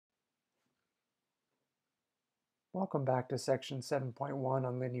Welcome back to section 7.1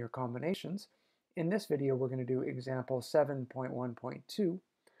 on linear combinations. In this video, we're going to do example 7.1.2,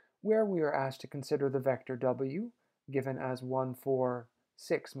 where we are asked to consider the vector w, given as 1, 4,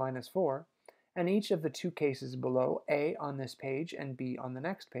 6, minus 4, and each of the two cases below, A on this page and B on the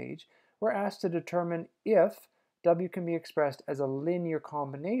next page, we're asked to determine if w can be expressed as a linear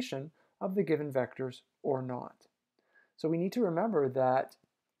combination of the given vectors or not. So we need to remember that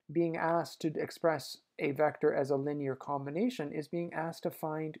being asked to express a vector as a linear combination is being asked to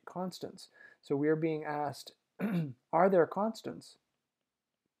find constants. So we're being asked, are there constants?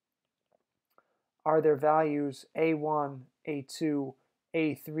 Are there values a1, a2,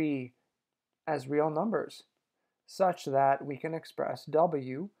 a3 as real numbers, such that we can express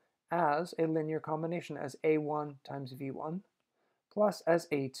w as a linear combination as a1 times v1 plus as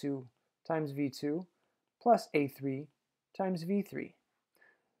a2 times v2 plus a3 times v3.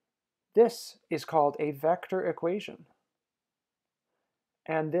 This is called a vector equation.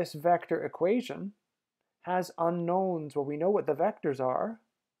 And this vector equation has unknowns. Well, we know what the vectors are.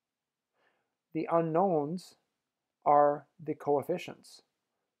 The unknowns are the coefficients.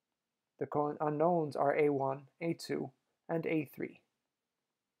 The unknowns are a1, a2, and a3.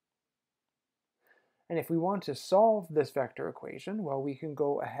 And if we want to solve this vector equation, well, we can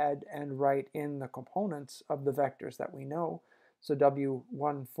go ahead and write in the components of the vectors that we know. So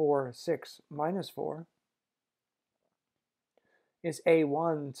w1, 4, 6, minus 4 is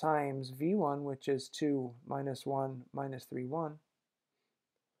a1 times v1, which is 2 minus 1 minus 3, 1,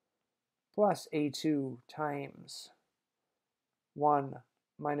 plus a2 times 1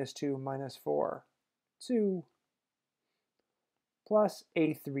 minus 2 minus 4, 2, plus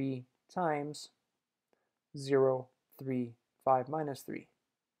a3 times 0, 3, 5, minus 3.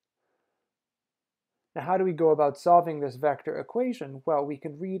 Now, how do we go about solving this vector equation? Well, we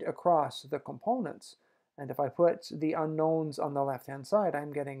can read across the components. And if I put the unknowns on the left-hand side,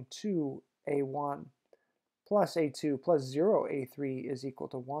 I'm getting 2a1 plus a2 plus 0a3 is equal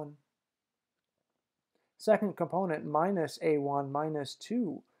to 1. Second component, minus a1 minus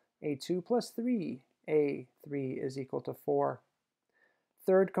 2a2 plus 3a3 is equal to 4.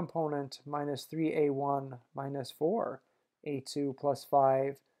 Third component, minus 3a1 minus 4a2 plus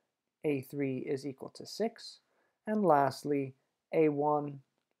 5 a3 is equal to 6. And lastly, a1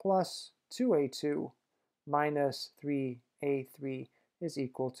 plus 2a2 minus 3a3 is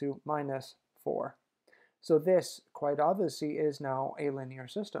equal to minus 4. So this, quite obviously, is now a linear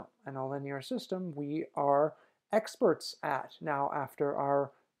system. And a linear system we are experts at now after our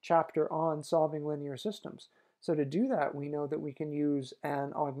chapter on solving linear systems. So to do that, we know that we can use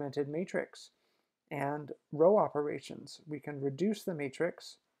an augmented matrix and row operations. We can reduce the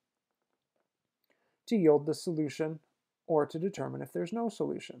matrix to yield the solution or to determine if there's no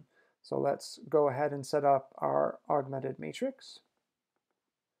solution. So let's go ahead and set up our augmented matrix.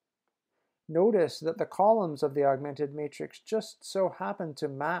 Notice that the columns of the augmented matrix just so happen to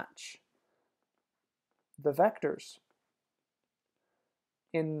match the vectors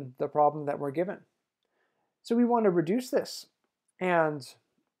in the problem that we're given. So we want to reduce this, and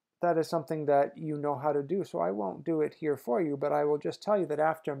that is something that you know how to do, so I won't do it here for you, but I will just tell you that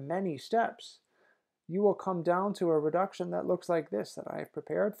after many steps, you will come down to a reduction that looks like this that I've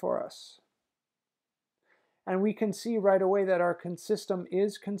prepared for us. And we can see right away that our system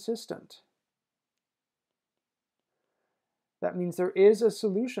is consistent. That means there is a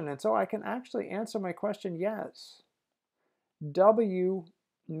solution, and so I can actually answer my question yes. W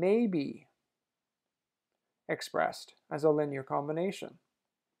may be expressed as a linear combination.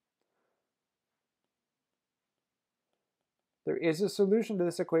 There is a solution to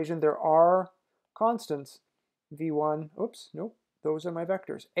this equation. There are constants, v1, oops, nope, those are my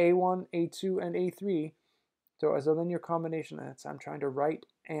vectors, a1, a2, and a3. So as a linear combination, I'm trying to write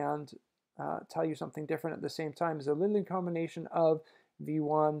and tell you something different at the same time, is a linear combination of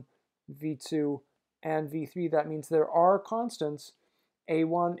v1, v2, and v3. That means there are constants,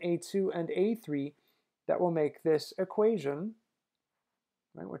 a1, a2, and a3, that will make this equation,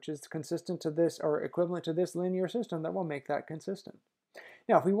 right, which is consistent to this or equivalent to this linear system, that will make that consistent.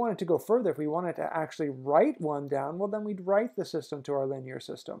 Now, if we wanted to go further, if we wanted to actually write one down, well, then we'd write the system to our linear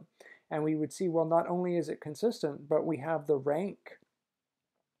system. And we would see, well, not only is it consistent, but we have the rank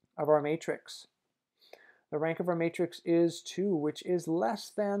of our matrix. The rank of our matrix is 2, which is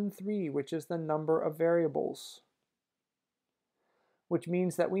less than 3, which is the number of variables, which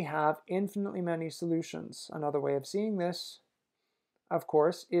means that we have infinitely many solutions. Another way of seeing this, of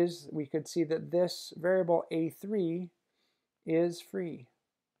course, is we could see that this variable a3 is free.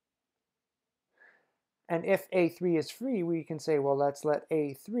 And if A3 is free, we can say, well, let's let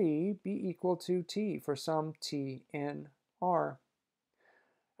A3 be equal to t for some t in R.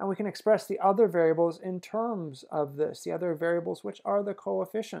 And we can express the other variables in terms of this, the other variables which are the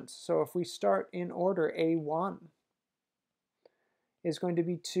coefficients. So if we start in order, A1 is going to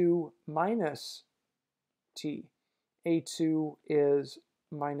be 2 minus t. A2 is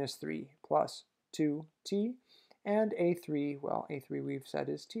minus 3 plus 2t. And A3, well, A3 we've said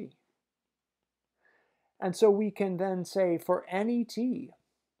is t. And so we can then say for any t,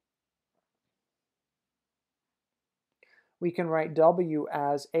 we can write W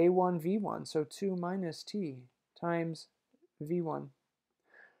as A1 V1, so 2 minus t times V1,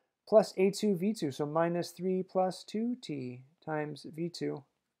 plus A2 V2, so minus 3 plus 2t times V2,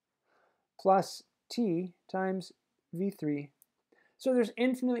 plus t times V3. So there's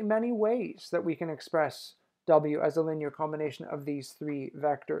infinitely many ways that we can express W as a linear combination of these three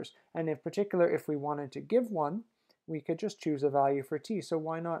vectors. And in particular, if we wanted to give one, we could just choose a value for t. So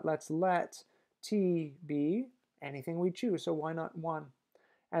why not? Let's let t be anything we choose. So why not 1?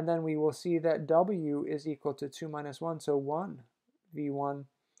 And then we will see that W is equal to 2 minus 1, so 1 V1,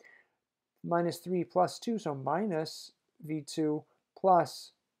 minus 3 plus 2, so minus V2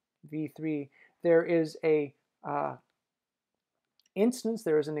 plus V3. There is a instance,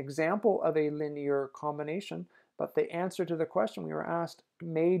 there is an example of a linear combination, but the answer to the question we were asked,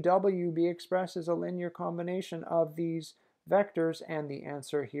 may W be expressed as a linear combination of these vectors? And the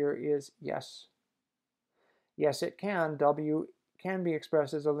answer here is yes. Yes, it can. W can be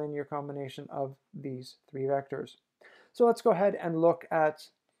expressed as a linear combination of these three vectors. So let's go ahead and look at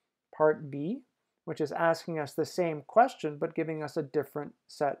part B, which is asking us the same question, but giving us a different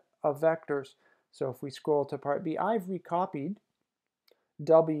set of vectors. So if we scroll to part B, I've recopied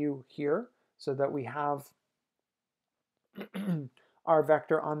W here so that we have our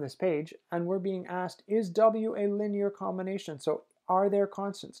vector on this page, and we're being asked, is W a linear combination? So are there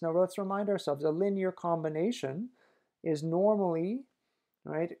constants? Now let's remind ourselves, a linear combination is normally,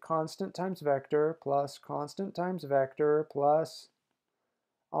 right, constant times vector plus constant times vector plus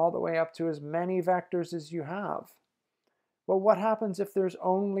all the way up to as many vectors as you have. Well, what happens if there's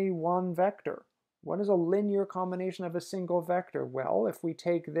only one vector? What is a linear combination of a single vector? Well, if we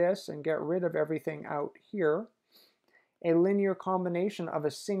take this and get rid of everything out here, a linear combination of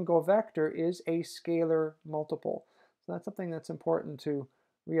a single vector is a scalar multiple. So that's something that's important to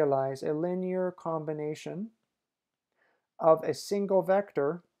realize. A linear combination of a single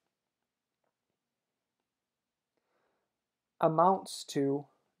vector amounts to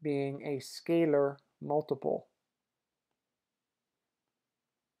being a scalar multiple.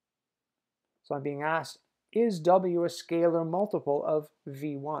 So I'm being asked, is W a scalar multiple of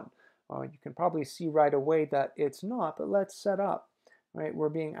V1? Well, you can probably see right away that it's not, but let's set up. Right? We're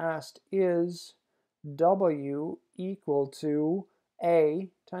being asked, is W equal to A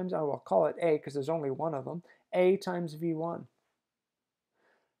times, I will call it A because there's only one of them, A times V1.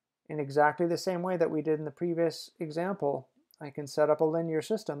 In exactly the same way that we did in the previous example, I can set up a linear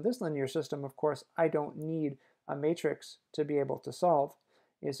system. This linear system, of course, I don't need a matrix to be able to solve.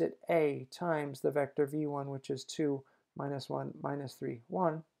 Is it A times the vector V1, which is 2 minus 1 minus 3,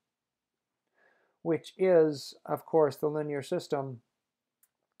 1, which is, of course, the linear system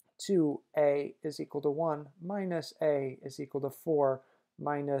 2a is equal to 1 minus a is equal to 4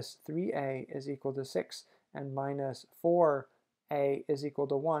 minus 3a is equal to 6 and minus 4a is equal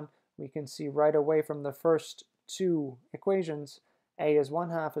to 1. We can see right away from the first two equations, a is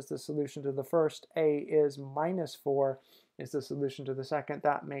 1/2 is the solution to the first, a is minus 4 is the solution to the second.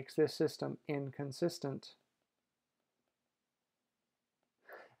 That makes this system inconsistent.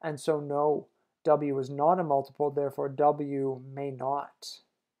 And so no, W is not a multiple, therefore W may not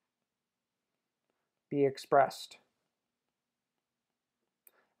be expressed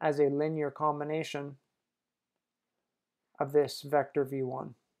as a linear combination of this vector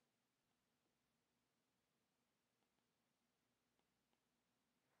V1.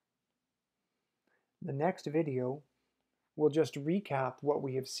 The next video will just recap what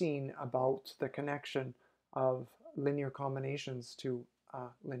we have seen about the connection of linear combinations to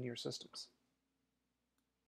linear systems.